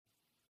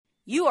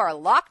You are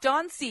Locked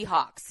On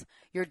Seahawks,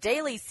 your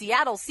daily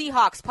Seattle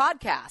Seahawks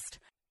podcast,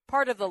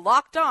 part of the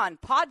Locked On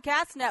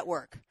Podcast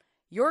Network,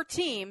 your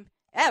team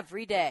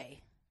every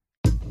day.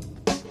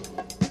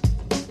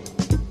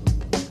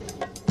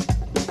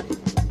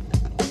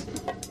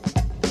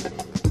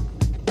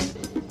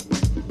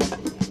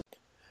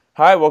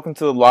 Hi, welcome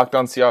to the Locked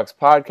On Seahawks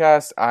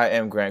podcast. I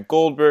am Grant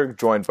Goldberg,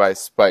 joined by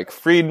Spike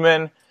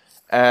Friedman.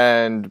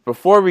 And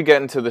before we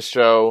get into the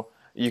show,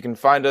 you can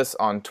find us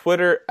on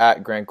Twitter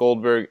at Grant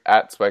Goldberg,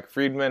 at Spike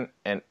Friedman,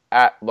 and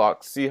at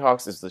Locked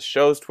Seahawks is the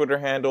show's Twitter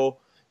handle.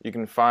 You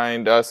can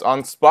find us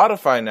on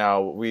Spotify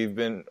now.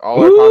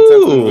 All our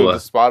content is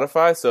moved to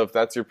Spotify, so if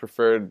that's your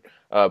preferred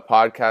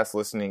podcast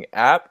listening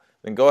app,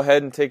 then go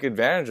ahead and take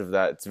advantage of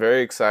that. It's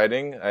very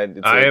exciting.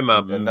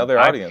 Another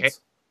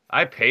audience.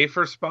 I pay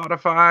for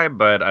Spotify,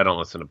 but I don't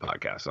listen to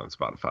podcasts on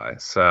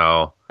Spotify.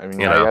 So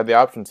you have the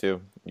option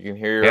to. You can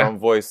hear your own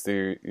voice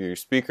through your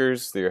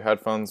speakers, through your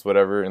headphones,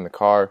 whatever, in the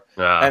car.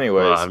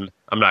 Anyways, well,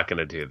 I'm not going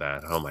to do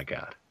that. Oh my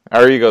god,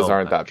 our egos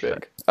aren't that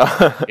big.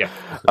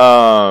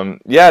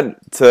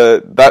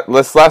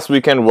 This last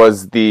weekend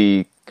was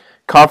the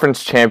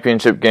conference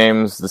championship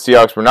games. The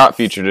Seahawks were not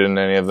featured in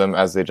any of them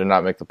as they did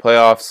not make the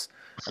playoffs.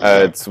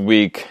 It's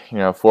week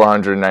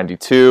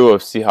 492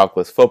 of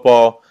Seahawkless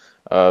football.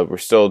 We're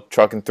still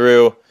trucking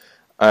through,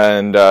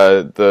 and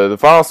the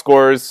final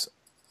scores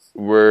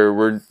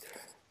were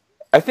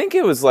I think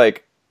it was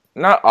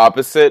not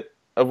opposite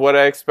of what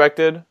I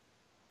expected,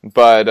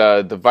 but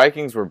the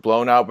Vikings were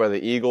blown out by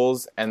the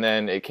Eagles, and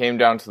then it came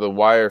down to the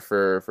wire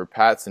for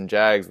Pats and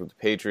Jags with the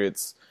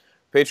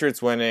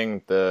Patriots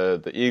winning,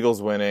 the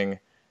Eagles winning,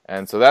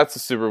 and so that's the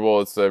Super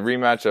Bowl. It's a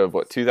rematch of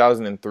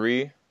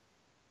 2003.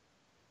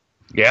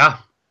 Yeah,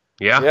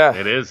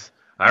 it is.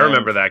 I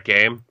remember that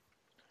game.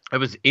 I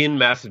was in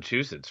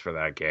Massachusetts for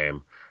that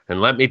game, and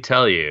let me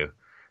tell you,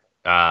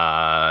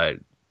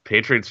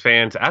 Patriots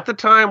fans at the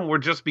time were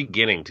just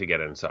beginning to get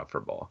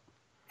insufferable.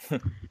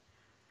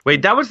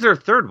 Wait, that was their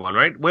third one,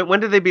 right? When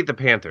did they beat the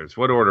Panthers?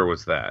 What order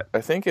was that? I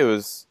think it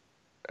was,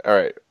 all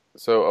right,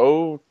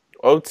 so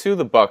 02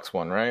 the Bucks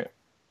won, right?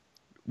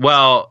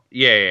 Well,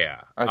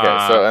 yeah.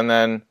 Okay, so and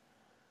then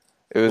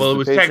it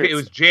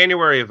was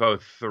January of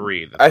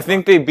 03. I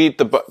think they beat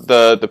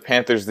the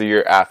Panthers the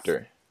year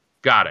after.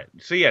 Got it.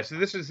 So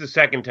this is the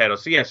second title.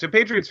 So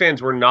Patriots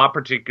fans were not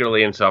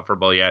particularly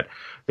insufferable yet.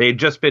 They had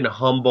just been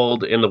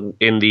humbled in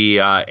the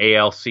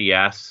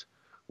ALCS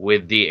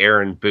with the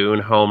Aaron Boone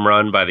home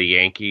run by the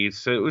Yankees.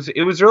 So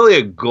it was really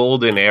a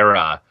golden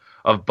era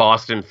of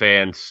Boston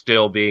fans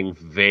still being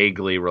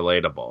vaguely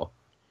relatable.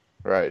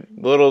 Right.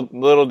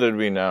 Little did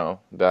we know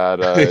that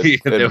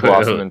it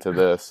blossomed into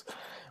this.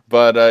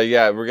 But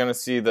we're gonna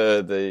see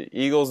the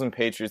Eagles and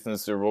Patriots in the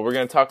Super Bowl. We're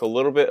gonna talk a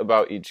little bit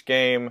about each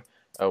game.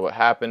 What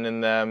happened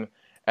in them,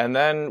 and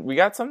then we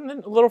got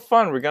something a little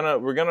fun. We're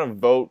gonna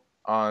vote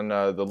on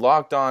the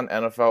Locked On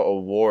NFL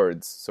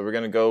Awards. So we're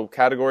gonna go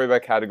category by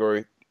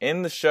category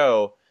in the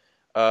show,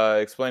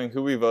 explaining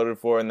who we voted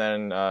for, and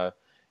then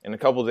in a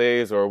couple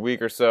days or a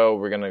week or so,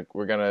 we're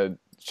gonna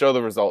show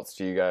the results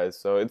to you guys.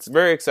 So it's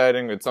very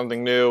exciting. It's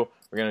something new.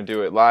 We're gonna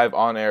do it live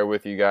on air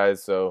with you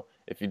guys. So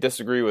if you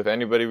disagree with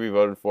anybody we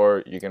voted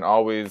for, you can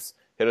always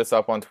hit us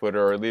up on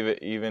Twitter or leave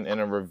it even in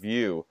a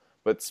review.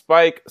 But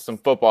Spike, some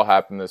football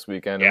happened this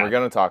weekend, and we're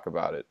going to talk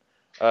about it.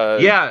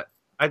 I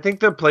think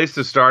the place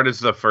to start is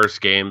the first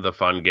game, the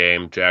fun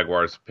game.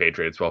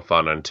 Jaguars-Patriots,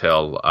 fun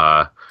until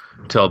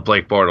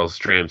Blake Bortles'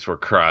 dreams were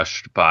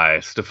crushed by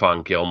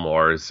Stephon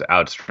Gilmore's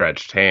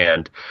outstretched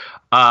hand.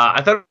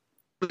 I thought it was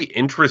a really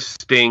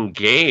interesting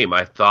game.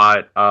 I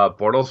thought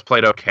Bortles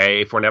played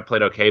okay, Fournette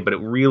played okay, but it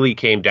really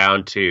came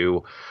down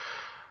to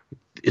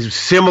is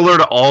similar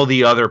to all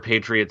the other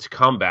Patriots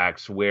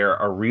comebacks where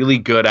a really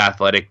good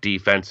athletic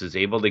defense is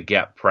able to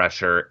get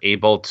pressure,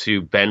 able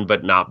to bend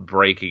but not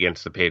break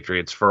against the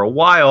Patriots for a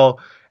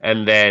while,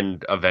 and then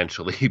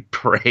eventually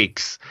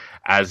breaks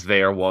as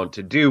they are wont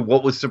to do.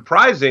 What was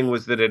surprising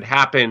was that it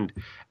happened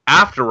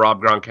after Rob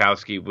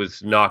Gronkowski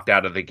was knocked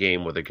out of the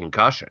game with a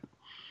concussion.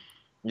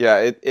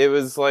 Yeah, it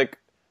was like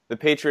the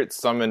Patriots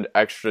summoned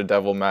extra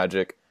devil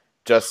magic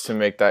just to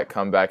make that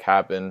comeback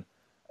happen.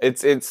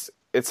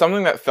 It's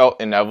something that felt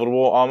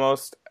inevitable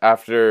almost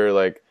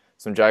after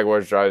some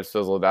Jaguars drives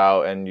fizzled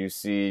out, and you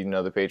see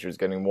the Patriots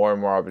getting more and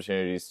more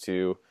opportunities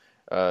to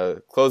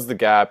close the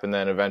gap and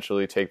then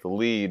eventually take the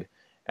lead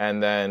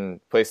and then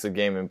place the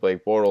game in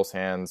Blake Bortles'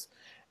 hands.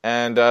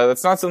 And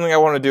that's not something I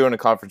want to do in a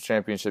conference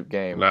championship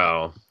game.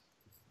 No,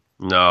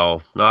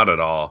 not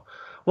at all.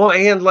 Well,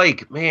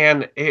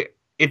 and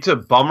it's a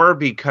bummer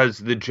because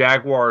the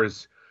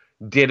Jaguars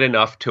did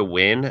enough to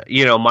win.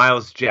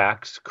 Miles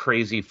Jack's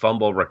crazy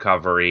fumble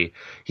recovery,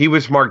 he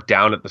was marked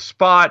down at the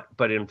spot,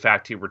 but in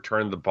fact he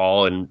returned the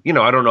ball, and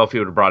I don't know if he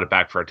would have brought it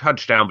back for a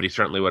touchdown, but he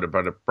certainly would have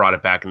brought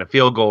it back in a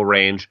field goal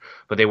range,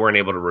 but they weren't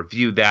able to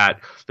review that.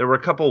 There were a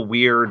couple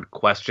weird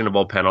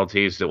questionable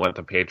penalties that went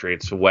the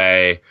Patriots'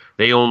 way.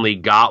 They only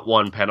got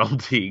one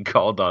penalty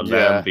called on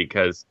them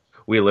because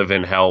we live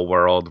in hell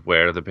world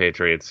where the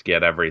Patriots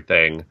get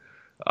everything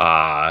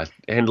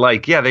And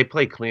like, yeah, they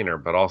play cleaner,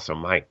 but also,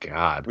 my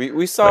God,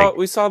 we saw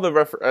the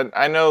referee.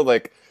 I know,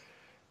 like,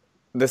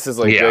 this is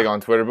like big on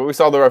Twitter, but we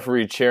saw the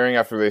referee cheering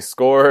after they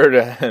scored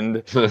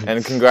and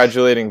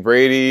congratulating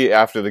Brady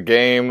after the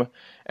game.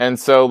 And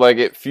so, like,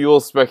 it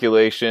fuels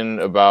speculation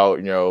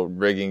about,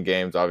 rigging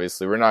games,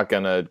 obviously. We're not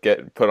going to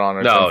get put on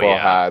our tinfoil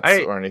hats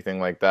or anything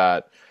like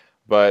that.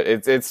 But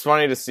it's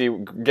funny to see,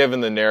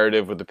 given the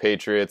narrative with the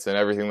Patriots and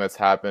everything that's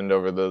happened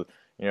over the,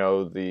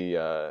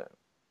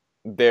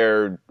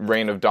 their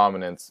reign of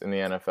dominance in the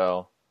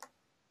NFL.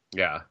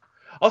 Yeah.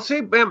 I'll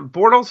say, man,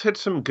 Bortles hit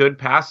some good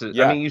passes.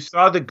 Yeah. I mean, you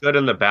saw the good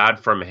and the bad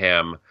from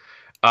him.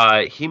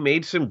 He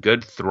made some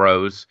good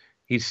throws.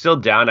 He's still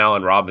down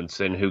Allen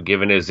Robinson, who,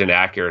 given his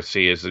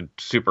inaccuracy, is a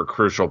super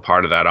crucial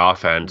part of that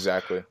offense.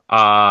 Exactly.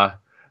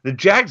 The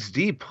Jags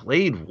D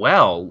played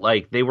well.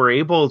 Like, they were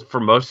able,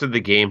 for most of the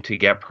game, to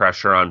get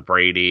pressure on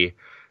Brady.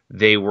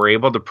 They were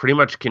able to pretty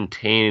much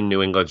contain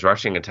New England's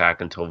rushing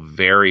attack until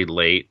very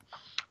late.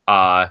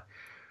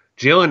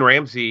 Jalen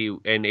Ramsey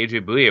and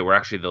A.J. Bouye were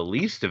actually the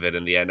least of it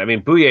in the end. I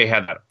mean, Bouye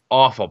had that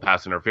awful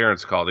pass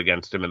interference called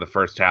against him in the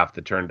first half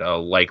that turned a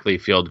likely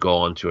field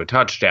goal into a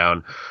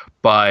touchdown.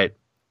 But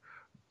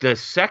the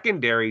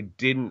secondary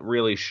didn't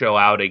really show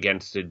out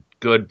against a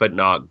good but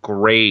not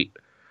great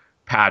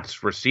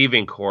Pats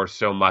receiving core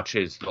so much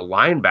as the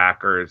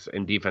linebackers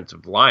and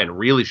defensive line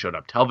really showed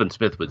up. Telvin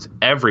Smith was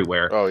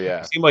everywhere. Oh,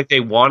 yeah. It seemed like they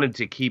wanted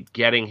to keep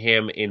getting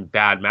him in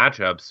bad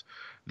matchups.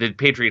 The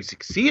Patriots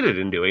succeeded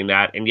in doing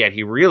that, and yet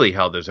he really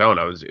held his own.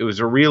 It was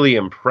a really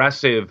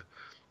impressive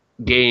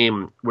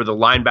game where the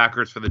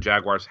linebackers for the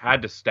Jaguars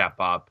had to step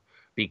up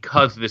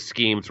because the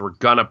schemes were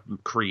going to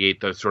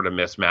create those sort of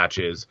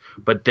mismatches,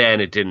 but then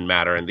it didn't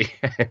matter in the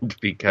end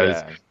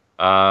because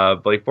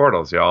Blake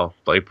Bortles, y'all.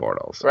 Blake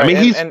Bortles. Right.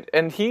 I mean,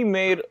 and he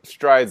made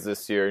strides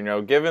this year,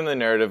 given the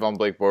narrative on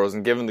Blake Bortles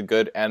and given the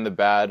good and the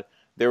bad.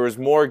 There was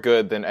more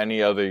good than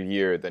any other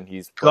year than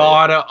he's played.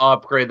 Gotta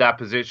upgrade that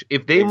position.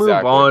 If they move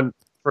on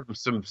from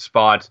some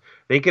spots,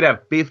 they could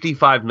have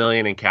 $55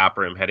 million in cap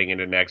room heading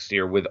into next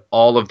year with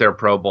all of their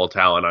Pro Bowl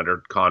talent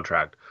under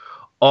contract.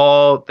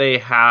 All they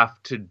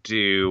have to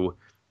do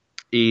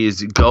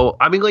is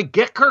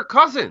get Kirk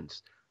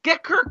Cousins.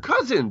 Get Kirk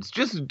Cousins.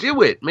 Just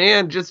do it,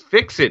 man. Just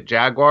fix it,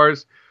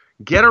 Jaguars.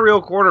 Get a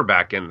real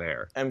quarterback in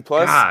there. And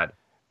plus,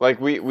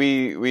 like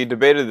we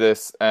debated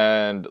this,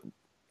 and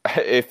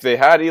if they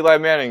had Eli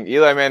Manning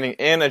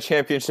in a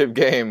championship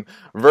game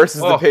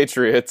versus the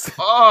Patriots.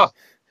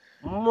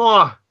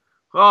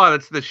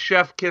 That's the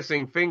chef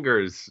kissing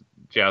fingers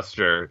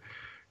gesture.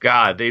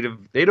 God, they'd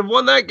have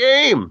won that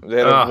game.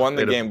 They'd have won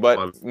the game,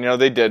 but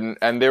they didn't,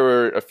 and they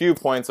were a few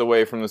points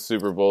away from the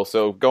Super Bowl.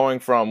 So going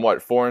from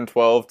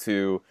 4-12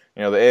 to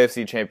the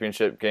AFC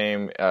Championship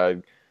game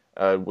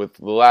with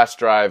the last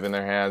drive in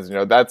their hands,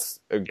 that's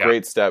a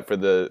great step for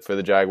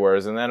the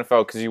Jaguars in the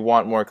NFL because you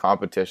want more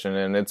competition,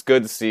 and it's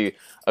good to see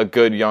a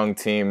good young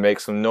team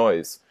make some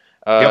noise.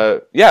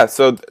 So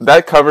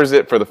that covers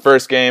it for the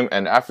first game,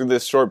 and after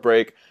this short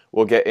break,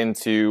 we'll get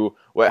into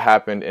what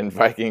happened in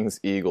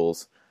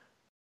Vikings-Eagles.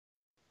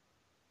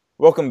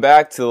 Welcome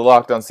back to the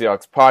Locked On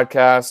Seahawks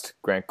podcast.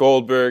 Grant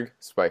Goldberg,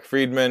 Spike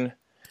Friedman,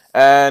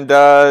 and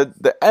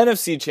the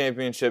NFC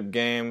Championship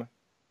game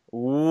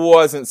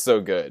wasn't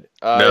so good.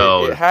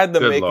 It had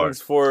the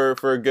makings for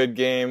a good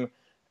game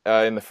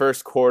in the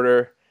first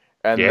quarter,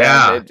 and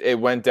then it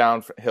went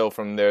downhill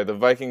from there. The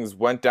Vikings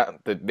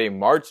they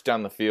marched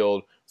down the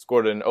field,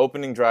 scored an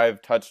opening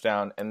drive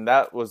touchdown, and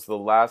that was the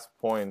last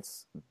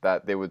points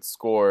that they would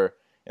score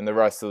in the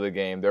rest of the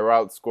game. They were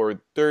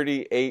outscored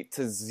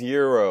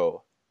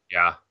 38-0.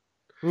 Yeah.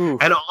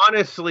 Oof. And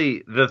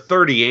honestly, the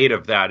 38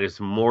 of that is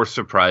more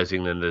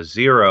surprising than the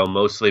 0,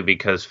 mostly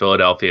because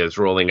Philadelphia is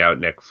rolling out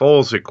Nick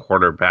Foles at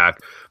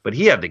quarterback. But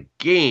he had the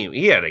game.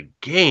 He had a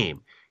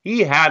game.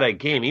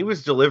 He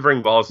was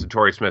delivering balls to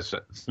Torrey Smith,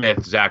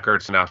 Zach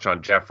Ertz, and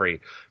Alshon Jeffrey,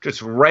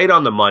 just right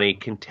on the money,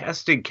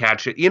 contested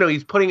catch it.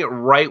 He's putting it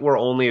right where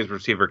only his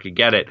receiver could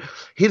get it.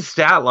 His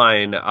stat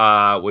line,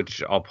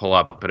 which I'll pull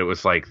up, but it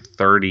was like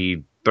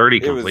 30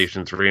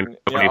 completions,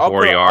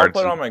 324 yards.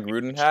 I'll put on my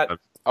Gruden hat.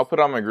 I'll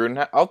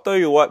tell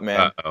you what,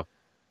 man.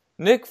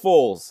 Nick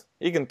Foles,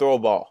 he can throw a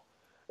ball.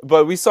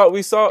 But we saw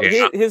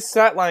his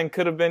stat line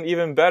could have been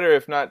even better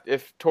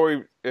if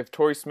Torrey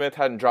Smith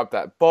hadn't dropped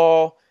that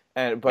ball.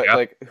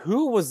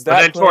 Who was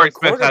that? And then Torrey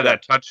Smith had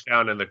that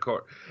touchdown in the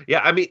court.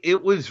 Yeah, I mean,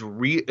 it was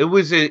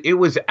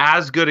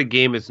as good a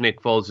game as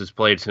Nick Foles has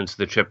played since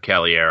the Chip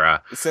Kelly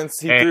era. Since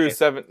he threw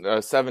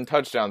seven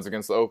touchdowns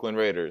against the Oakland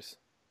Raiders.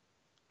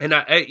 And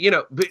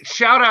but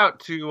shout out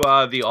to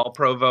the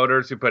All-Pro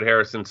voters who put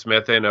Harrison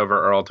Smith in over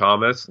Earl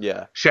Thomas.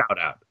 Yeah, shout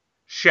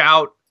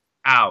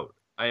out.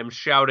 I am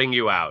shouting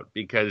you out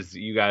because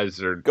you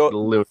guys are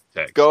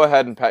lunatics. Go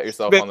ahead and pat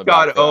yourself on the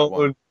back.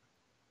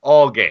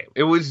 All game.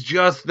 It was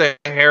just the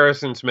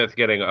Harrison Smith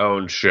getting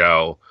owned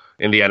show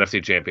in the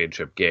NFC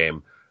Championship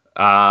game.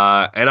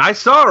 And I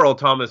saw Earl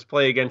Thomas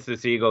play against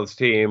this Eagles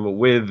team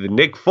with not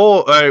Nick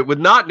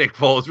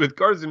Foles, with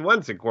Carson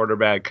Wentz at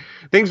quarterback.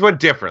 Things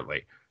went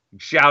differently.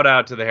 Shout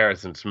out to the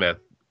Harrison Smith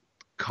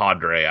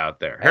cadre out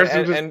there.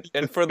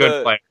 And for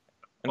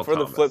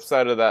the flip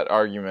side of that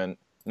argument,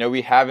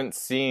 we haven't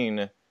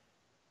seen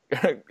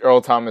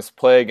Earl Thomas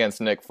play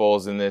against Nick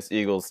Foles in this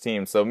Eagles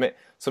team, so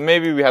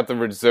maybe we have to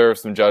reserve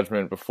some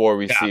judgment before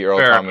we see Earl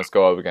Thomas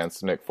go up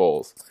against Nick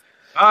Foles.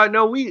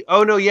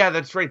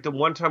 That's right. The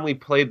one time we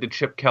played the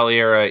Chip Kelly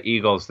era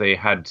Eagles, they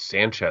had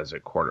Sanchez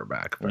at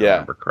quarterback, if I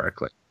remember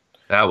correctly.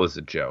 That was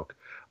a joke.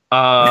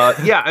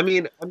 I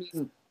mean,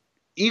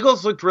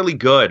 Eagles looked really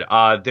good.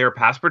 Their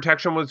pass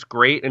protection was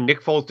great, and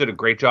Nick Foles did a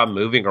great job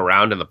moving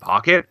around in the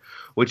pocket,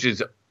 which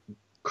is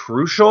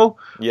crucial.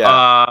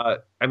 Yeah.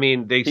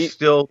 They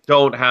still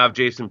don't have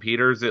Jason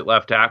Peters at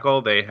left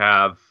tackle. They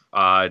have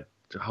Vaitai.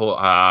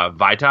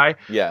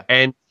 Yeah.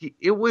 And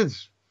it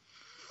was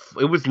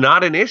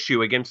not an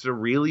issue against a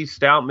really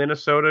stout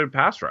Minnesota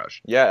pass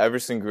rush. Yeah,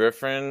 Everson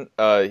Griffin,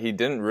 he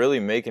didn't really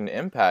make an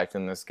impact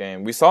in this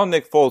game. We saw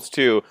Nick Foles,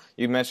 too.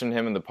 You mentioned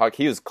him in the pocket.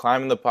 He was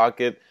climbing the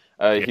pocket.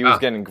 He was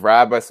getting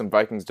grabbed by some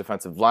Vikings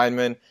defensive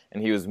linemen,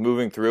 and he was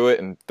moving through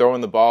it and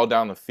throwing the ball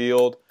down the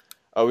field.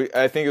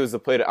 I think it was the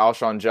play to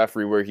Alshon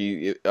Jeffrey where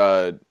he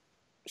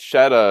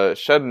shed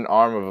an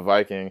arm of a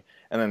Viking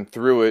and then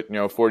threw it,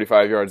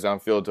 45 yards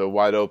downfield to a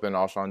wide open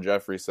Alshon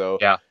Jeffrey. So,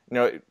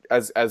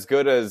 as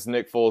good as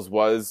Nick Foles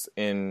was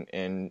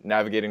in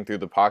navigating through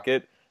the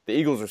pocket, the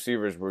Eagles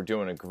receivers were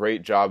doing a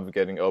great job of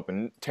getting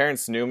open.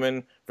 Terrence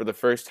Newman, for the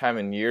first time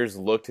in years,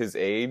 looked his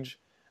age.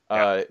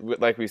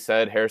 Like we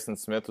said, Harrison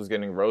Smith was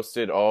getting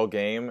roasted all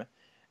game.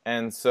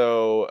 And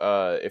so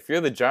if you're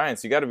the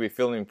Giants, you got to be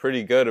feeling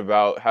pretty good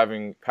about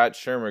having Pat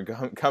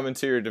Shurmur come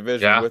into your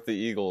division with the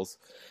Eagles.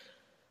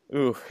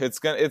 Ooh, it's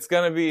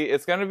gonna be a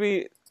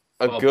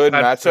good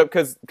matchup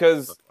because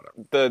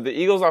the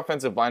Eagles'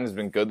 offensive line has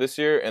been good this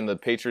year, and the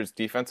Patriots'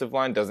 defensive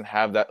line doesn't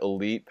have that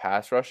elite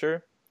pass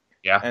rusher.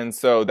 Yeah, and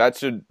so that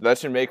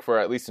should make for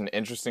at least an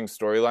interesting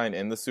storyline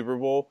in the Super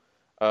Bowl.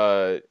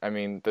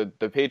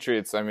 The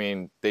Patriots,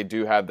 they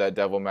do have that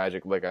devil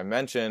magic, like I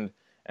mentioned,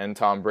 and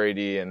Tom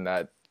Brady and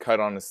that cut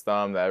on his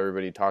thumb that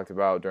everybody talked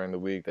about during the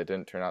week that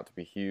didn't turn out to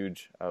be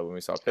huge when we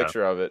saw a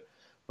picture of it.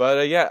 But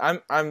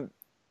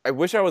I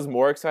wish I was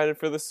more excited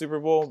for the Super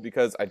Bowl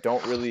because I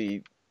don't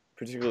really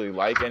particularly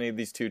like any of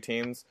these two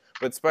teams.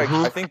 But Spike,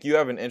 I think you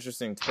have an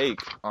interesting take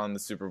on the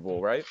Super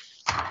Bowl, right?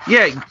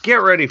 Yeah, get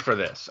ready for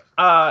this.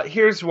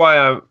 Here's why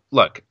I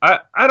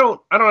don't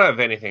have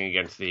anything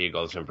against the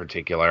Eagles in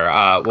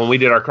particular. When we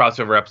did our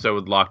crossover episode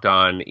with Locked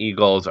On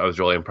Eagles, I was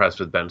really impressed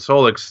with Ben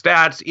Solik's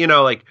stats.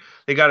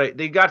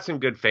 They got some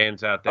good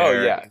fans out there.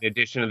 Oh, yeah. In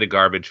addition to the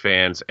garbage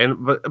fans.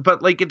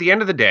 But at the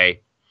end of the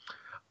day,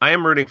 I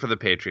am rooting for the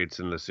Patriots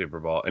in the Super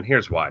Bowl, and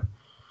here's why.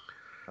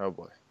 Oh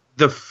boy.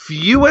 The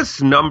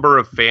fewest number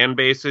of fan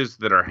bases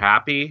that are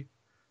happy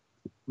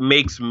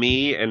makes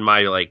me and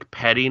my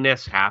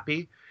pettiness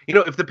happy.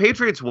 If the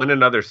Patriots win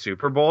another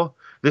Super Bowl,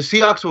 the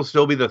Seahawks will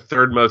still be the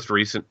third most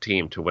recent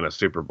team to win a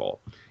Super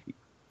Bowl.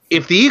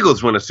 If the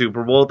Eagles win a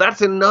Super Bowl,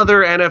 that's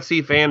another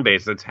NFC fan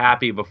base that's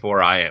happy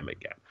before I am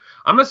again.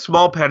 I'm a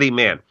small petty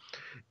man.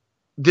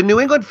 The New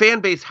England fan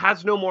base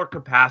has no more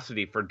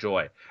capacity for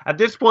joy. At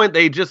this point,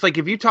 they just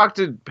if you talk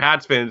to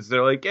Pats fans,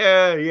 they're like,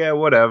 yeah,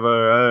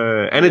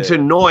 whatever. And it's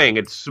annoying,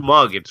 it's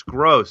smug, it's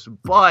gross,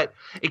 but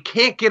it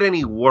can't get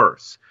any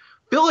worse.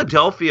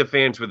 Philadelphia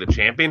fans with a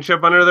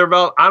championship under their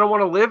belt, I don't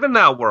want to live in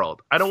that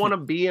world. I don't want to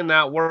be in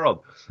that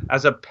world.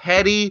 As a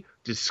petty,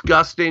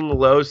 disgusting,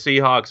 low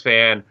Seahawks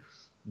fan,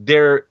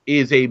 there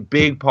is a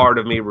big part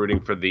of me rooting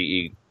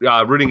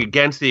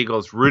against the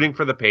Eagles, rooting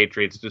for the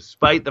Patriots,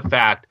 despite the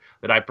fact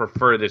that I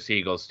prefer this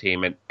Eagles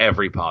team in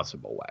every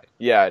possible way.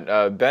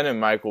 Yeah, Ben and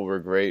Michael were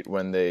great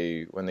when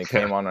they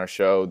came on our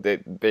show.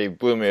 They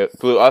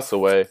blew us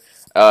away.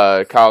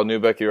 Kyle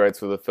Neubeck, he writes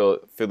for the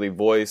Philly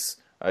Voice.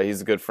 He's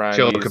a good friend.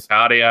 Joe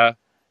Capadia.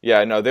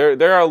 Yeah, no,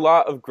 there are a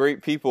lot of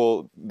great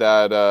people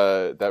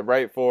that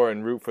write for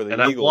and root for the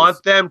Eagles. And I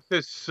want them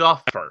to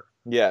suffer.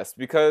 Yes,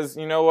 because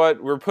you know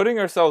what? We're putting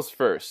ourselves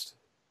first.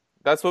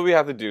 That's what we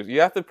have to do. You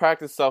have to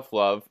practice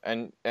self-love,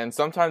 and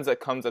sometimes that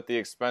comes at the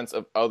expense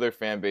of other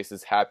fan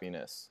bases'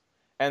 happiness.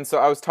 And so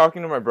I was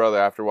talking to my brother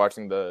after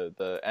watching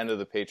the end of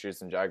the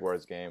Patriots and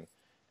Jaguars game,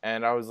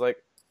 and I was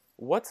like,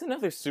 what's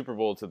another Super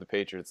Bowl to the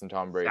Patriots and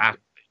Tom Brady?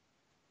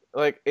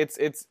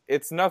 Exactly.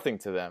 It's nothing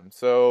to them.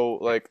 So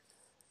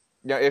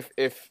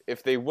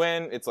if they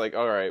win, it's all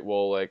right,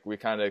 well, we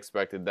kind of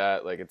expected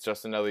that. It's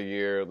just another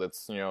year.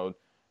 Let's,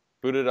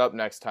 boot it up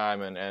next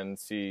time and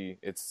see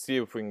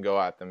if we can go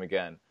at them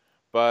again.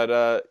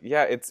 But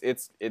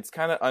it's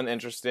kind of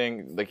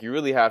uninteresting. You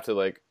really have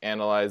to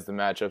analyze the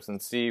matchups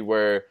and see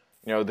where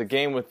the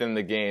game within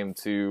the game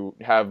to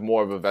have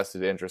more of a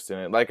vested interest in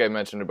it. Like I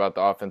mentioned about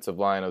the offensive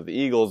line of the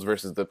Eagles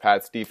versus the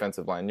Pats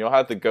defensive line, you'll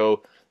have to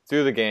go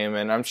through the game,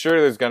 and I'm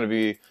sure there's going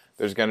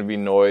to be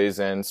noise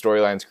and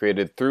storylines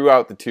created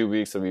throughout the 2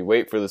 weeks that we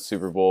wait for the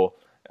Super Bowl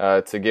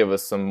to give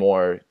us some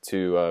more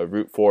to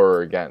root for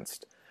or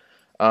against.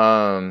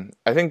 I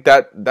think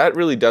that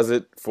really does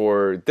it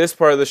for this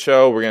part of the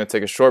show. We're going to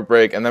take a short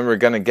break, and then we're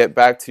going to get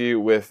back to you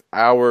with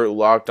our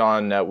Locked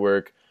On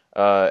Network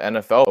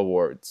NFL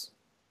awards.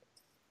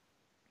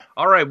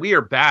 All right, we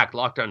are back.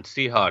 Locked on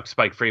Seahawks.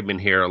 Spike Friedman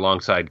here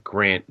alongside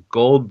Grant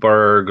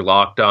Goldberg.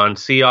 Locked on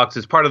Seahawks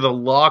is part of the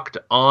Locked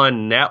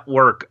On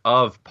network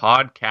of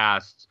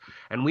podcasts.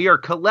 And we are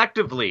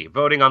collectively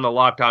voting on the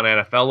Locked On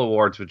NFL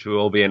Awards, which we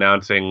will be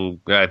announcing,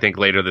 I think,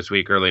 later this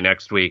week, early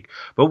next week.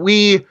 But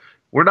we're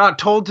not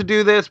told to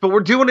do this, but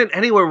we're doing it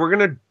anyway. We're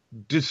going to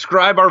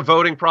describe our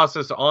voting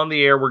process on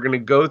the air. We're going to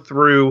go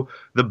through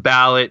the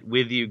ballot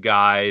with you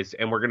guys,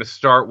 and we're going to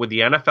start with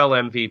the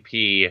NFL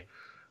MVP.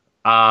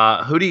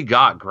 Who do you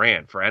got,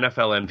 Grant, for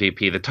NFL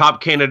MVP? The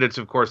top candidates,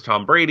 of course,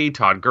 Tom Brady,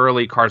 Todd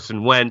Gurley,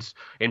 Carson Wentz,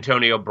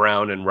 Antonio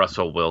Brown, and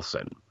Russell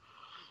Wilson.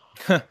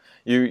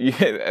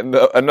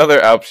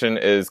 Another option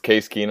is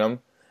Case Keenum.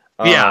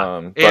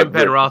 And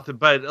Ben Roth,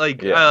 but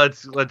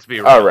let's be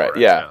real. All right,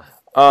 yeah.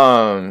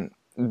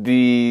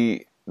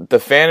 The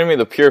fan in me,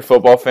 the pure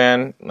football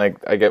fan, like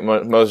I get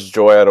most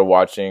joy out of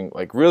watching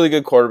like really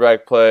good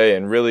quarterback play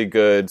and really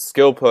good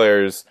skill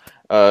players.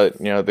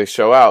 They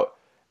show out,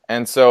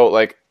 and so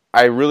like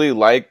I really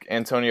like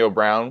Antonio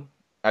Brown.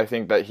 I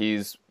think that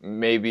he's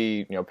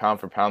maybe pound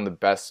for pound the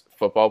best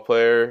football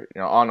player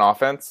on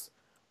offense.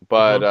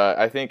 But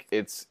I think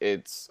it's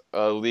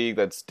a league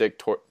that's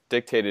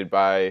dictated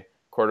by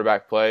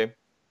quarterback play,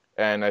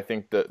 and I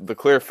think the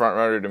clear front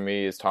runner to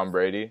me is Tom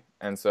Brady,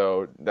 and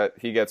so that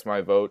he gets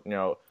my vote,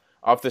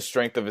 off the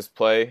strength of his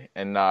play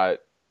and not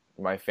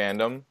my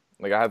fandom.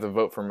 Like I have to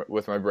vote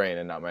with my brain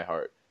and not my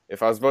heart.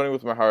 If I was voting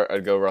with my heart,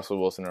 I'd go Russell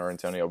Wilson or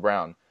Antonio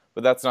Brown,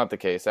 but that's not the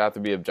case. I have to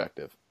be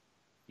objective.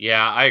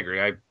 Yeah, I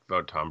agree. I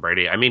vote Tom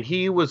Brady. I mean,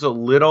 he was a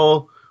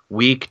little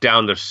weak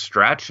down the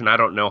stretch, and I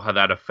don't know how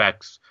that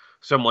affects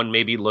someone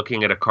maybe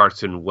looking at a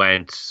Carson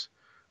Wentz,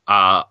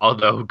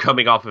 although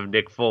coming off of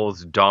Nick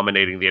Foles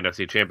dominating the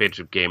NFC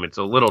Championship game, it's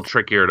a little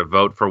trickier to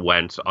vote for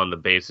Wentz on the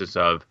basis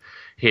of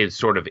his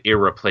sort of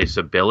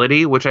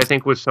irreplaceability, which I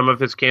think was some of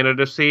his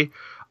candidacy.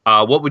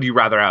 What would you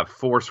rather have,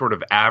 4 sort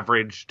of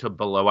average to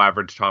below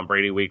average Tom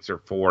Brady weeks or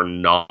 4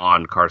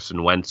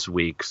 non-Carson Wentz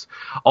weeks?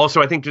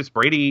 Also, I think just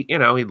Brady, he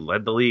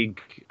led the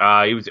league.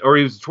 He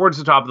was towards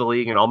the top of the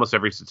league in almost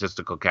every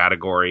statistical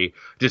category,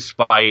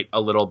 despite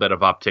a little bit of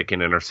uptick in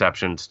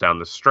interceptions down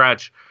the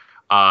stretch.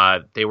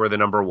 They were the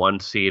number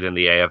 1 seed in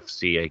the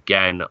AFC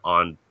again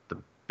on the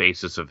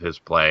basis of his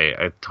play.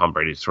 Tom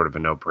Brady's sort of a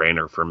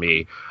no-brainer for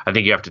me. I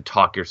think you have to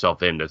talk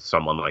yourself into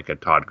someone like a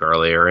Todd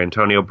Gurley or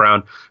Antonio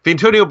Brown. If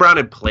Antonio Brown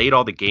had played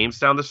all the games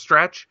down the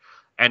stretch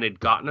and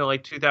had gotten to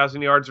like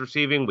 2,000 yards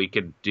receiving, we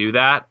could do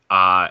that.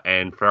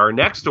 And for our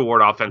next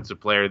award, Offensive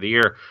Player of the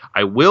Year,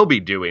 I will be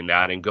doing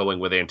that and going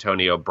with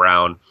Antonio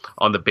Brown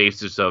on the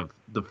basis of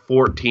the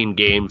 14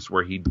 games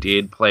where he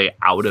did play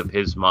out of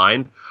his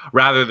mind,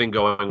 rather than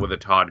going with a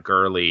Todd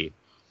Gurley,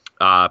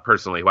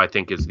 personally, who I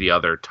think is the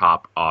other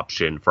top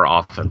option for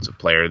Offensive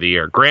Player of the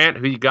Year. Grant,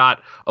 who you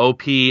got?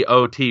 OPOTY.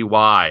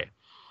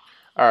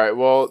 All right,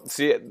 well,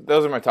 see,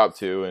 those are my top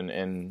 2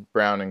 in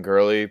Brown and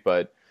Gurley,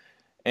 but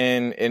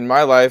in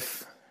my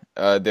life,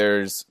 and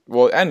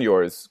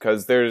yours,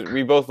 because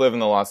we both live in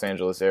the Los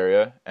Angeles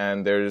area,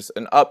 and there's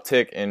an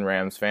uptick in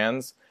Rams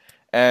fans,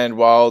 and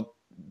while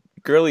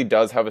Gurley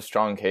does have a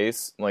strong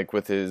case, like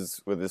with his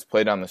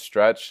play down the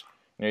stretch,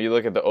 you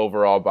look at the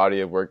overall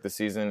body of work this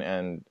season,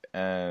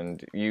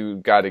 and you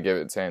got to give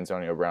it to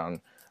Antonio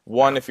Brown.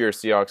 One, if you're a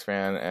Seahawks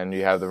fan and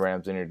you have the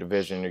Rams in your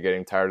division, you're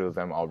getting tired of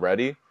them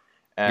already,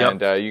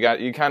 and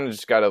you kind of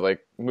just got to like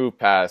move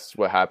past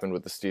what happened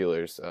with the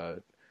Steelers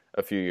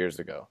a few years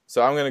ago.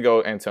 So I'm going to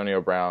go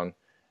Antonio Brown,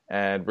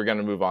 and we're going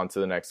to move on to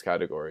the next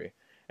category.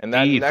 And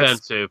that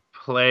Defensive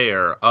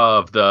Player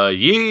of the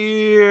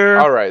Year.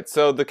 All right,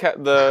 so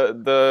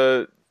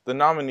the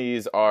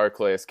nominees are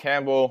Calais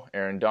Campbell,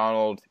 Aaron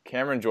Donald,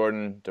 Cameron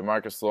Jordan,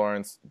 DeMarcus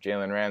Lawrence,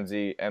 Jalen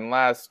Ramsey, and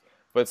last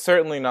but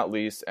certainly not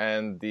least,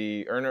 and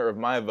the earner of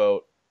my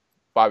vote,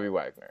 Bobby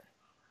Wagner.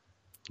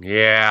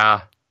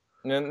 Yeah.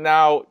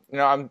 Now,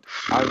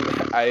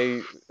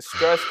 I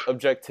stressed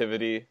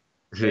objectivity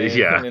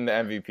in the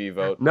MVP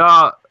vote.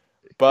 No,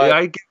 but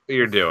I get what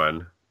you're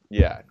doing.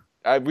 Yeah,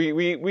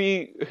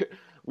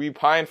 we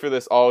pined for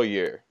this all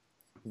year.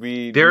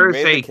 There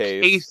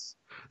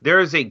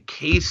is a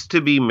case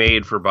to be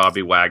made for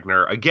Bobby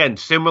Wagner. Again,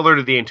 similar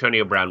to the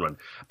Antonio Brown one.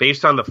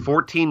 Based on the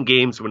 14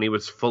 games when he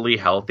was fully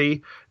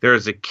healthy, there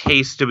is a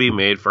case to be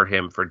made for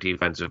him for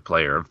Defensive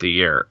Player of the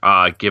Year,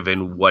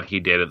 given what he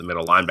did at the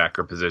middle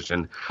linebacker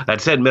position.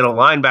 That said, middle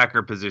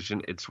linebacker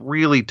position, it's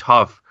really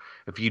tough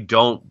if you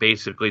don't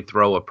basically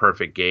throw a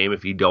perfect game,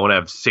 if you don't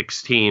have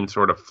 16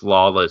 sort of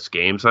flawless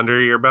games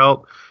under your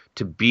belt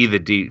to be the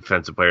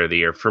Defensive Player of the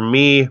Year. For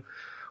me,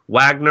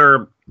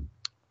 Wagner,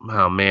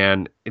 oh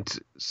man, it's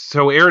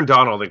so Aaron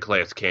Donald and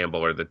Calais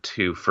Campbell are the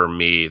 2 for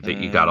me that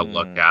you got to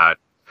look at.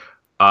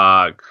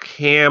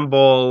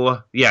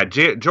 Campbell,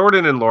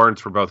 Jordan and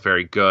Lawrence were both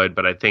very good,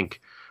 but I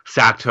think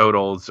sack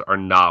totals are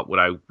not what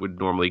I would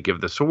normally give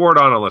this award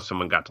on unless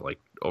someone got to like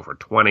over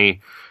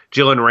 20.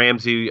 Jalen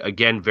Ramsey,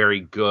 again,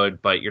 very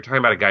good, but you're talking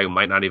about a guy who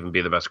might not even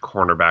be the best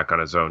cornerback on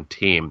his own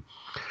team.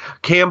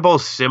 Campbell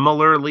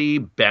similarly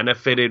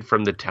benefited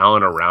from the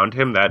talent around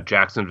him. That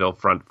Jacksonville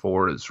front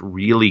four is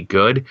really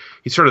good.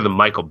 He's sort of the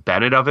Michael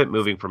Bennett of it,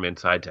 moving from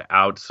inside to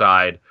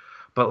outside.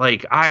 But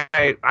like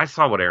I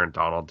saw what Aaron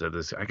Donald did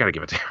this. I got to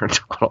give it to Aaron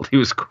Donald. He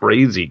was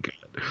crazy good.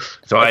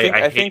 So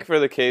I think for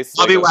the case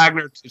Bobby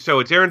Wagner. So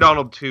it's Aaron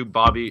Donald 2,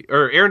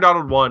 Aaron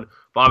Donald 1,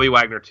 Bobby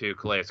Wagner 2,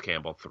 Calais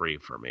Campbell 3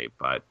 for me.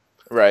 But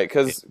right,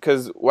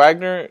 because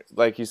Wagner,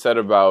 like you said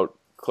about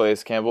Calais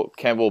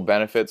Campbell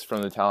benefits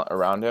from the talent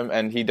around him,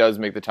 and he does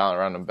make the talent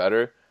around him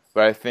better.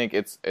 But I think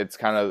it's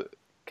kind of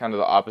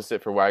the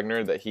opposite for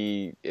Wagner, that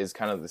he is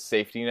kind of the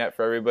safety net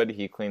for everybody.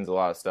 He cleans a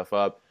lot of stuff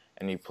up,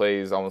 and he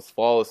plays almost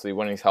flawlessly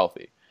when he's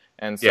healthy.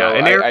 And so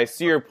I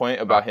see your point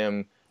about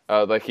him.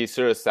 Like he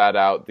sort of sat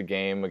out the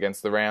game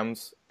against the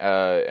Rams,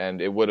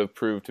 and it would have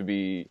proved to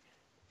be,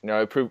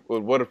 it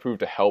would have proved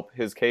to help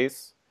his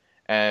case.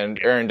 And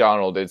Aaron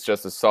Donald, it's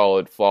just a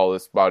solid,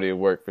 flawless body of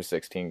work for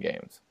 16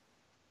 games.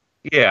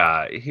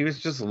 Yeah, he was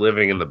just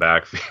living in the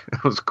backfield.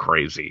 It was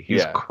crazy.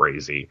 He's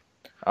crazy.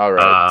 All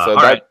right,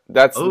 so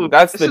that's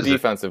the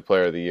defensive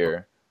player of the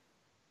year.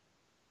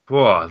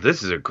 Whoa,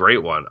 this is a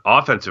great one.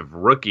 Offensive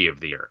Rookie of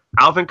the Year.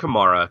 Alvin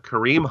Kamara,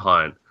 Kareem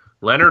Hunt,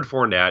 Leonard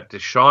Fournette,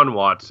 Deshaun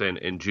Watson,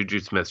 and Juju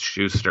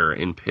Smith-Schuster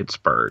in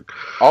Pittsburgh.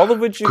 All of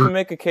which you can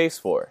make a case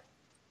for.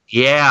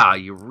 Yeah,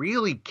 you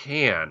really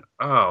can.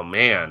 Oh,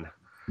 man.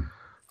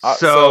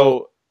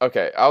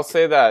 Okay, I'll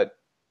say that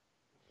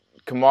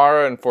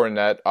Kamara and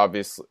Fournette,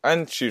 obviously,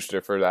 and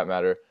Schuster for that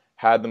matter,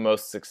 had the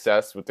most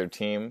success with their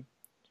team.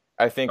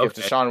 I think if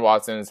Deshaun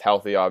Watson is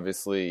healthy,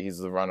 obviously, he's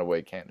the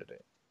runaway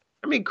candidate.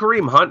 I mean,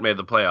 Kareem Hunt made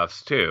the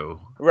playoffs too.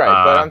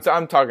 Right, but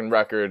I'm talking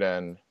record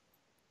and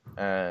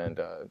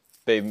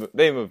they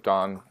moved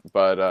on.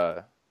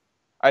 But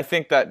I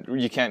think that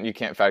you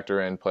can't factor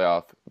in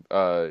playoff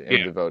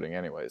into voting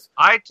anyways.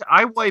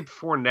 I wiped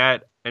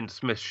Fournette and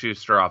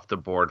Smith-Schuster off the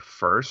board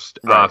first.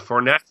 Right.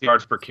 Fournette's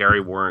yards per carry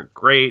weren't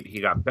great.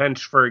 He got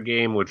benched for a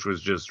game, which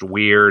was just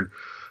weird.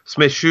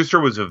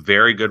 Smith-Schuster was a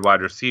very good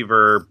wide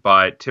receiver,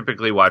 but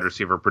typically wide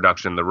receiver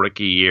production the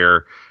rookie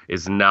year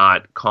is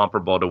not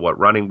comparable to what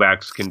running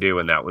backs can do,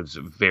 and that was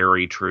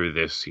very true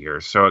this year.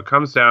 So it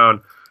comes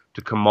down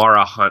to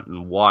Kamara, Hunt,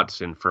 and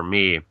Watson for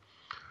me.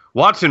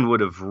 Watson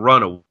would have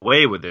run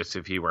away with this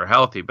if he were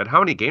healthy, but how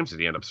many games did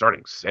he end up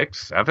starting?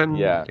 6, 7,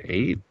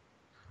 8?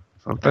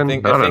 Something?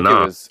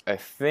 I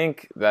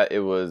think that it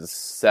was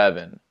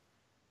 7.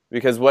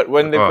 Because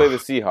when they play the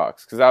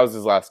Seahawks, because that was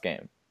his last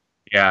game.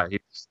 Yeah, he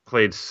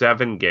played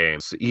 7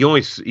 games.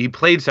 He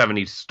played 7.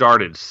 He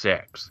started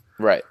 6.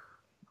 Right.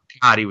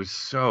 God, he was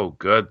so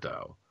good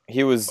though.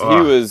 He was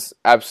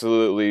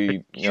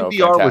absolutely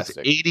QBR fantastic.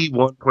 Was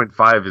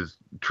 81.5. His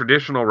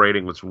traditional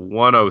rating was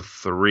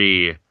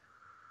 103.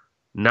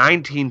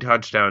 19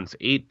 touchdowns,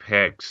 8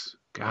 picks.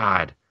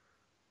 God,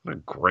 what a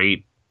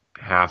great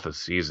half a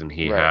season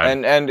he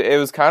had. And it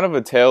was kind of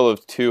a tale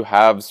of two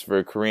halves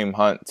for Kareem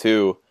Hunt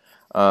too.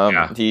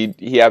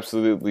 He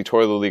absolutely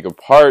tore the league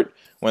apart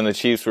when the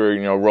Chiefs were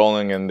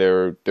rolling and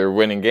they're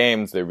winning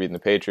games. They were beating the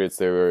Patriots.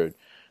 They were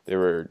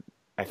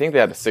I think they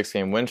had a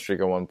 6-game win streak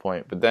at one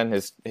point. But then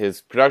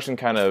his production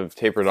kind of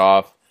tapered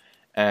off,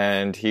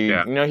 and he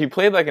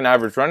played like an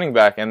average running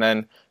back. And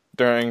then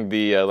during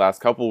the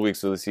last couple of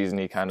weeks of the season,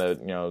 he kind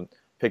of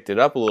picked it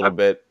up a little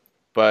bit.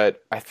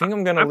 But I think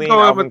I'm going to lean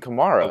Alvin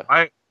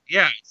Kamara.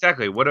 Yeah,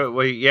 exactly.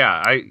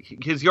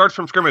 His yards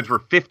from scrimmage were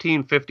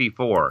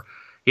 1554.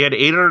 He had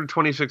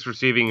 826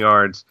 receiving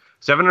yards,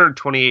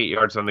 728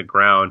 yards on the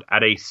ground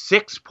at a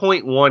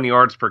 6.1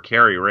 yards per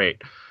carry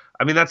rate.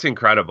 I mean, that's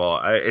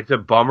incredible. It's a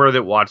bummer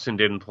that Watson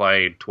didn't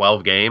play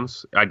 12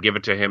 games. I'd give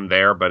it to him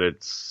there, but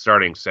it's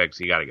starting 6.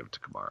 You got to give it to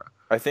Kamara.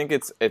 I think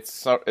it's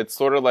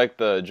sort of like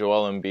the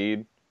Joel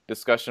Embiid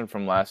discussion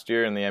from last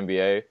year in the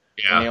NBA.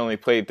 Yeah. And he only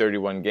played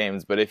 31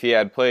 games, but if he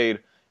had played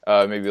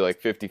maybe like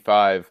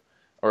 55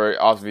 or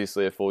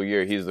obviously a full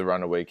year, he's the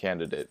runaway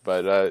candidate.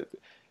 But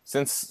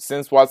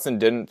since Watson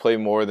didn't play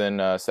more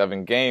than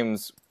 7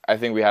 games, I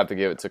think we have to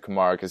give it to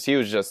Kamara because he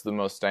was just the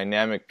most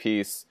dynamic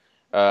piece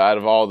out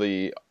of all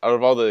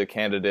the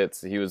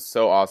candidates. He was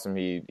so awesome.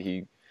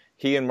 He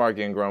and Mark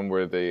Ingram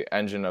were the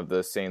engine of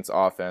the Saints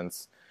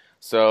offense.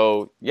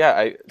 So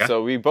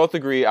so we both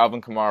agree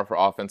Alvin Kamara for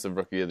Offensive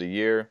Rookie of the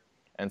Year,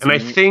 and I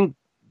think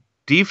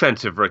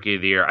Defensive Rookie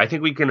of the Year, I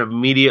think we can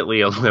immediately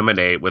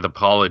eliminate, with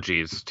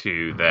apologies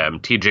to them,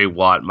 T.J.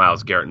 Watt,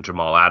 Myles Garrett, and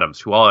Jamal Adams,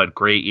 who all had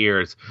great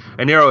years,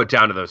 and narrow it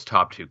down to those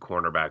top 2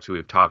 cornerbacks who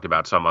we've talked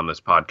about some on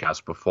this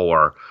podcast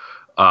before,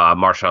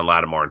 Marshawn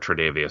Lattimore and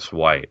Tre'Davious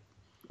White.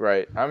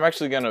 Right. I'm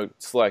actually going to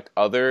select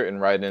other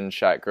and write in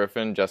Shaq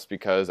Griffin just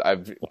because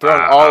I've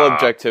thrown all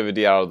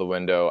objectivity out of the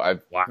window.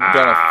 I've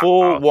done a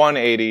full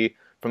 180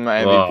 from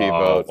my MVP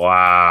vote.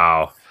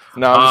 Wow.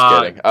 No,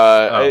 I'm just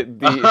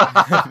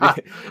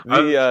kidding.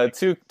 The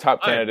 2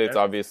 top candidates,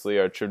 obviously,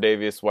 are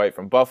Tre'Davious White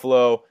from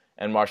Buffalo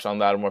and Marshawn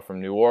Lattimore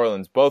from New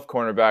Orleans. Both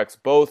cornerbacks,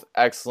 both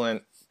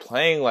excellent,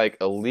 playing like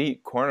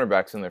elite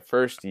cornerbacks in their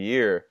first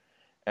year.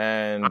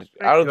 And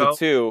out of the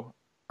 2,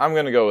 I'm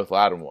going to go with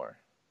Lattimore.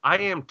 I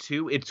am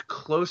too. It's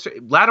closer.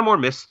 Lattimore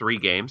missed 3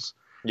 games.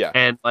 Yeah.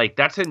 And, like,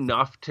 that's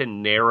enough to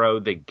narrow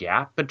the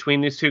gap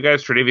between these two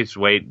guys. Tre'Davious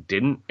White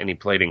didn't, and he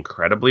played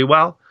incredibly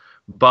well.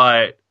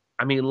 But,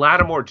 I mean,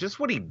 Lattimore, just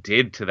what he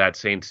did to that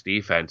Saints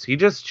defense, he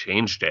just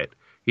changed it.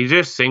 He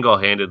just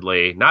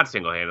not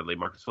single-handedly,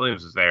 Marcus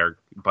Williams was there,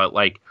 but,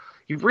 like,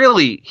 he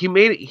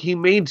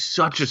made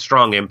such a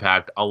strong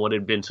impact on what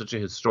had been such a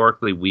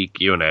historically weak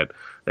unit.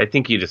 I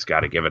think you just got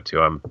to give it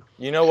to him.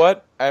 You know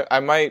what? I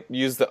might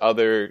use the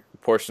other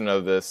portion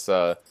of this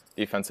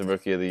Defensive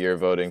Rookie of the Year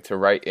voting to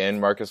write in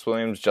Marcus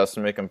Williams just to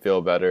make him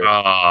feel better.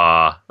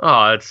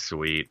 That's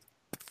sweet.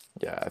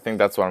 Yeah, I think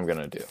that's what I'm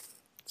going to do.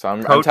 So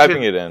I'm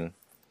typing it in.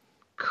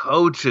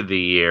 Coach of the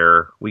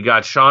Year. We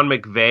got Sean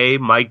McVay,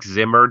 Mike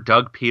Zimmer,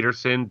 Doug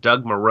Peterson,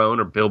 Doug Marrone,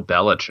 or Bill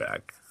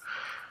Belichick.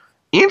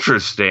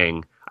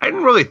 Interesting. I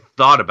hadn't really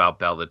thought about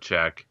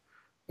Belichick.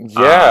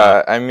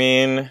 Yeah, I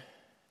mean...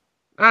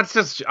 I'm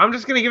just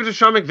going to give it to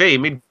Sean McVay. I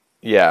mean,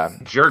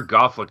 Jared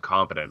Goff looked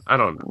competent. I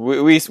don't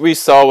know. We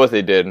saw what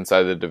they did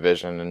inside the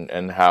division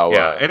and how...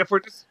 Yeah, and if we're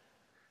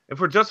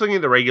just looking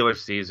at the regular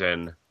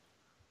season,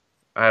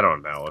 I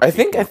don't know. I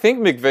think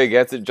McVay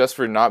gets it just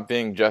for not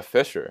being Jeff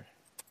Fisher.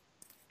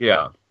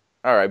 Yeah.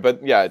 All right,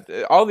 but yeah,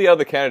 all the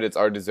other candidates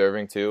are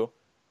deserving too.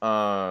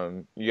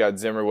 You got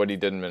Zimmer, what he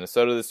did in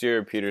Minnesota this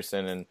year,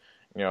 Peterson, and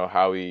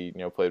how he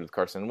played with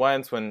Carson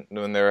Wentz when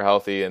they were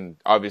healthy, and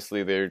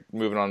obviously they're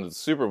moving on to the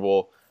Super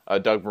Bowl.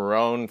 Doug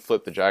Marrone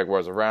flipped the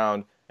Jaguars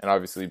around, and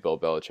obviously Bill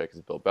Belichick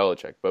is Bill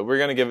Belichick. But we're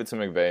gonna give it to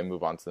McVay and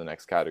move on to the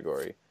next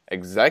category,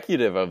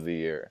 Executive of the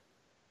Year.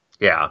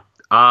 Yeah.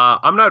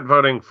 I'm not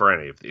voting for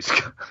any of these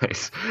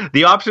guys.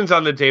 The options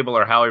on the table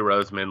are Howie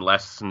Roseman,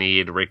 Les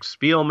Snead, Rick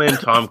Spielman,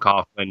 Tom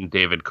Coughlin,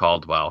 David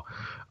Caldwell.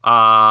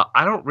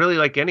 I don't really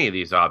like any of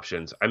these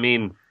options. I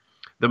mean,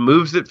 the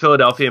moves that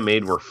Philadelphia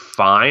made were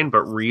fine,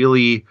 but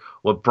really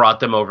what brought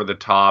them over the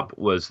top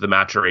was the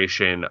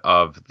maturation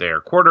of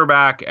their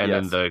quarterback and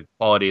then the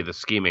quality of the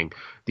scheming.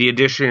 The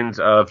additions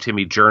of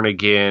Timmy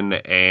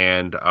Jernigan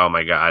and,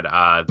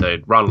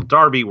 the Ronald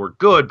Darby were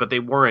good, but they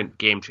weren't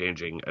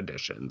game-changing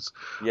additions.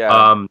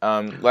 Yeah,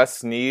 Les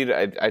Snead,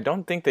 I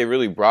don't think they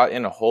really brought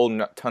in a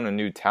whole ton of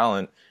new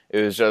talent.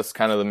 It was just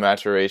kind of the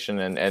maturation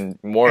and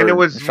more and it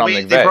was Sean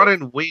McVay. They brought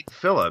in Wade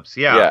Phillips,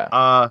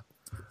 yeah.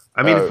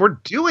 I mean, if we're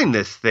doing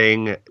this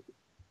thing,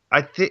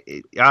 I think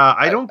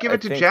I don't give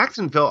it to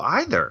Jacksonville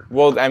either.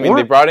 Well, I mean,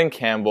 they brought in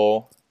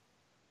Campbell.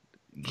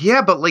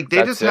 Yeah, but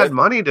they just had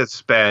money to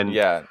spend.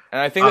 Yeah,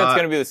 and I think that's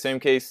going to be the same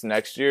case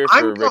next year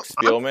for Rick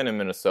Spielman in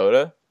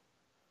Minnesota.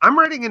 I'm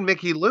writing in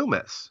Mickey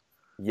Loomis.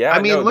 Yeah,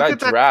 I mean, look at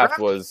that draft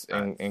was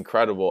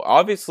incredible.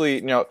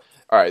 Obviously, all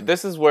right,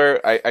 this is where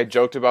I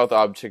joked about the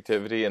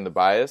objectivity and the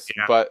bias,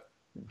 but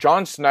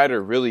John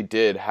Schneider really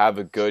did have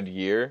a good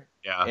year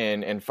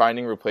in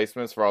finding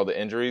replacements for all the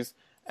injuries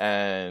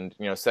and,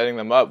 setting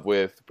them up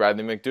with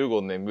Bradley McDougald,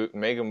 and they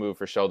make a move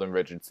for Sheldon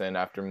Richardson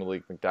after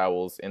Malik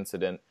McDowell's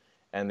incident,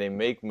 and they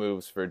make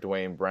moves for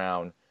Dwayne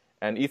Brown.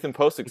 And Ethan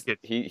Posick,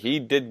 he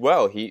did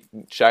well.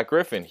 Shaq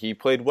Griffin, he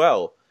played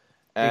well.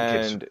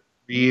 And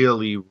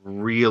really,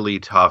 really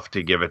tough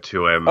to give it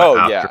to him.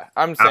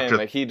 I'm saying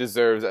that he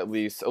deserves at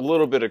least a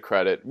little bit of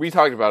credit. We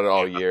talked about it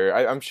all year.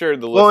 I'm sure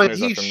the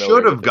listeners and he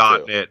should have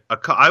gotten it.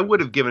 I would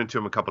have given it to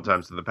him a couple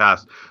times in the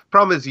past.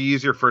 Problem is, you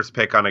use your first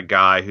pick on a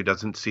guy who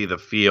doesn't see the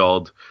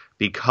field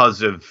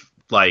because of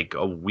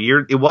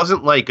it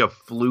wasn't like a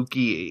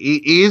fluky.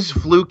 It is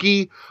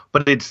fluky,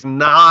 but it's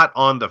not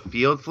on the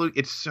field fluke.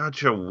 It's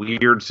such a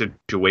weird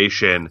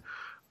situation.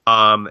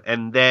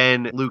 And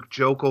then Luke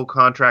Jokel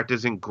contract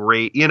isn't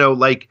great.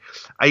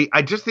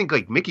 I just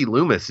think Mickey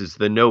Loomis is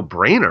the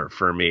no-brainer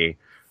for me.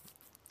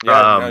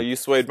 Yeah, you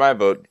swayed my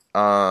vote.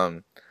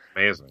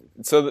 Amazing.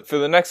 So for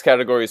the next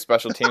category,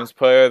 Special Teams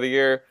Player of the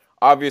Year,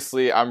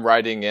 obviously I'm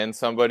writing in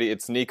somebody.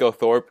 It's Nico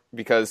Thorpe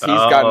because he's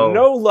got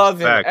no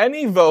love in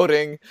any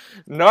voting,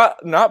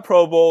 not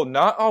Pro Bowl,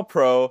 not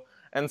All-Pro.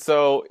 And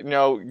so,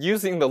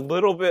 using the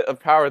little bit of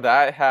power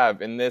that I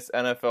have in this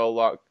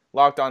NFL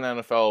Locked On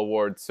NFL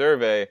Award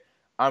survey,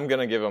 I'm going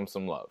to give him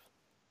some love.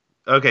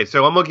 Okay,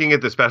 so I'm looking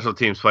at the special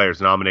teams players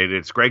nominated.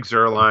 It's Greg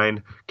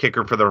Zuerlein,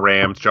 kicker for the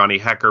Rams, Johnny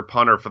Hecker,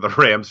 punter for the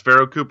Rams,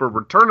 Pharaoh Cooper,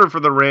 returner for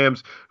the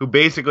Rams, who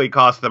basically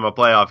cost them a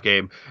playoff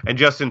game, and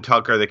Justin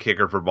Tucker, the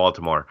kicker for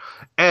Baltimore.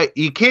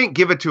 You can't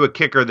give it to a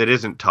kicker that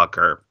isn't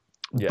Tucker.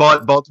 Yeah.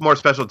 But Baltimore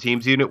special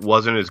teams unit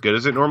wasn't as good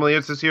as it normally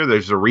is this year.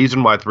 There's a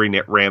reason why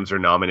 3 Rams are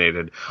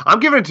nominated. I'm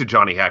giving it to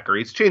Johnny Hecker.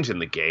 He's changing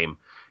the game.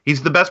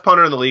 He's the best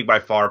punter in the league by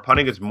far.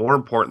 Punting is more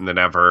important than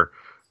ever.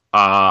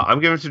 I'm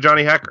giving it to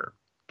Johnny Hecker.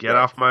 Get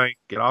off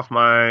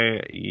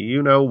my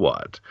you know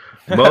what.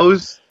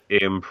 Most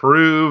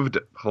improved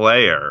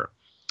player.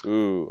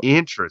 Ooh.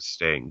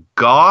 Interesting.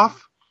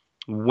 Goff,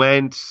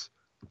 Wentz,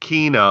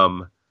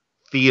 Keenum,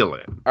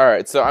 Thielen. All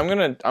right, so I'm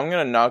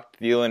gonna knock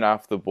Thielen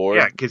off the board.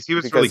 Yeah, because he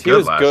was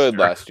good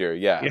last year.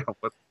 Yeah.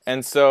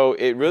 And so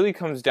it really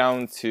comes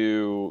down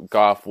to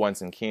Goff,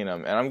 Wentz, and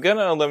Keenum. And I'm going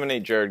to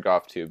eliminate Jared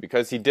Goff, too,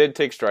 because he did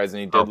take strides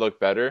and he did look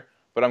better.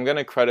 But I'm going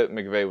to credit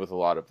McVay with a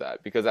lot of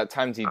that, because at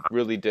times he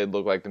really did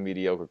look like the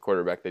mediocre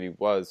quarterback that he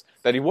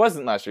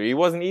wasn't last year. He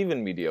wasn't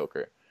even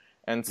mediocre.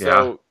 And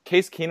so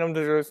Case Keenum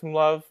deserves some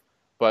love,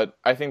 but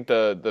I think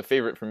the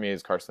favorite for me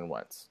is Carson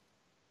Wentz.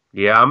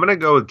 Yeah, I'm gonna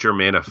go with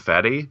Germain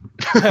Ifedi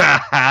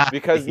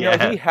because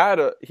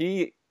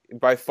he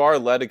by far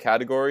led a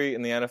category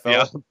in the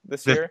NFL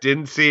this year.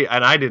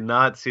 I did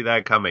not see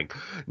that coming.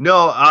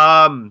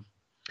 No,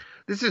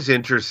 this is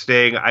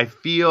interesting. I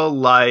feel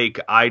like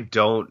I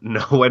don't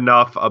know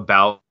enough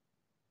about.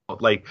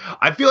 Like,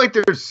 I feel like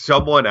there's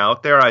someone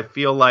out there. I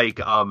feel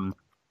like,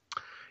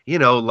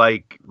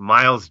 like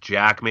Miles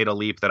Jack made a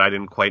leap that I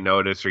didn't quite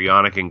notice, or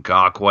Yannick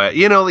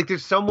Ngakoue. Like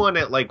there's someone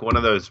at like one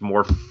of those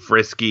more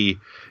frisky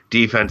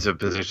defensive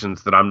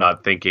positions that I'm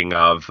not thinking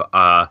of.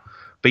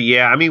 But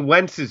yeah, I mean,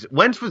 Wentz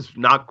was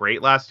not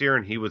great last year,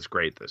 and he was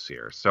great this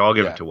year. So I'll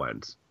give it to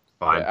Wentz.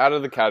 Fine. Yeah, out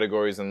of the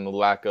categories and the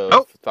lack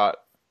of thought.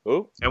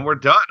 Ooh. And we're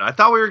done. I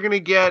thought we were going to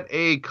get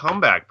a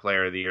comeback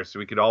player of the year so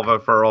we could all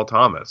vote for Earl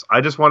Thomas.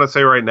 I just want to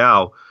say right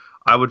now,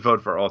 I would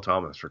vote for Earl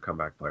Thomas for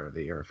comeback player of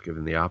the year if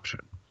given the option.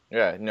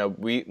 Yeah, no,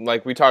 we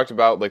talked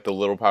about like the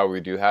little power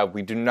we do have.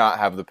 We do not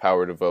have the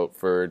power to vote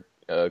for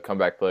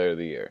comeback player of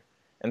the year.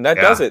 And that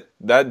does it.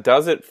 That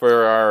does it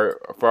for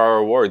our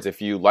awards. If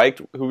you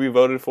liked who we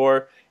voted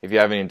for, if you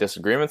have any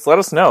disagreements, let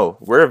us know.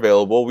 We're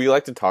available. We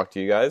like to talk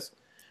to you guys.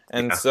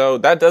 And so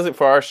that does it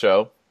for our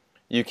show.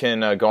 You can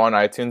go on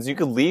iTunes. You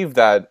can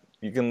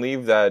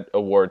leave that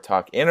award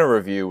talk in a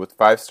review with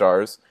 5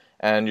 stars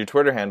and your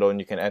Twitter handle, and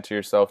you can enter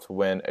yourself to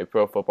win a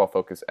Pro Football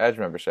Focus Edge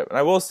membership. And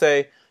I will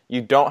say,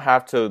 you don't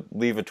have to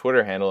leave a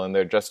Twitter handle in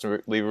there just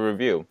to leave a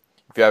review.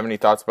 If you have any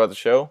thoughts about the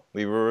show,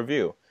 leave a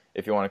review.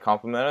 If you want to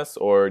compliment us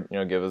or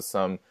give us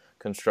some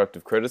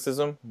constructive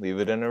criticism, leave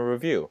it in a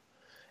review.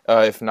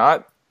 If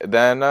not,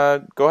 then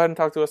go ahead and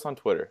talk to us on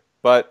Twitter.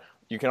 But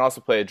you can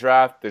also play a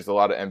draft. There's a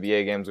lot of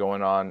NBA games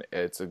going on.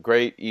 It's a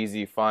great,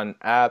 easy, fun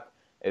app.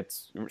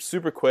 It's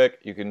super quick.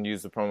 You can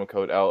use the promo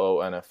code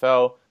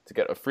LONFL to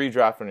get a free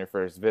draft on your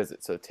first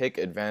visit. So take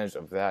advantage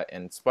of that.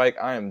 And Spike,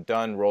 I am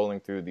done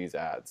rolling through these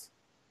ads.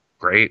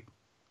 Great.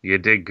 You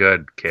did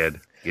good, kid.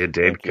 You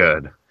did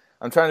good.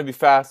 I'm trying to be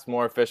fast,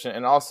 more efficient,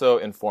 and also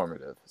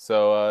informative.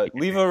 So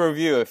leave a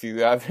review if you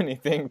have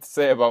anything to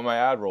say about my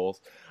ad rolls.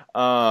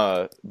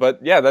 But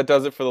yeah, that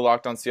does it for the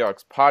Locked On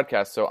Seahawks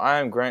podcast. So I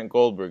am Grant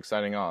Goldberg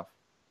signing off.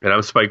 And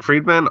I'm Spike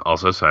Friedman,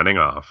 also signing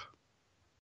off.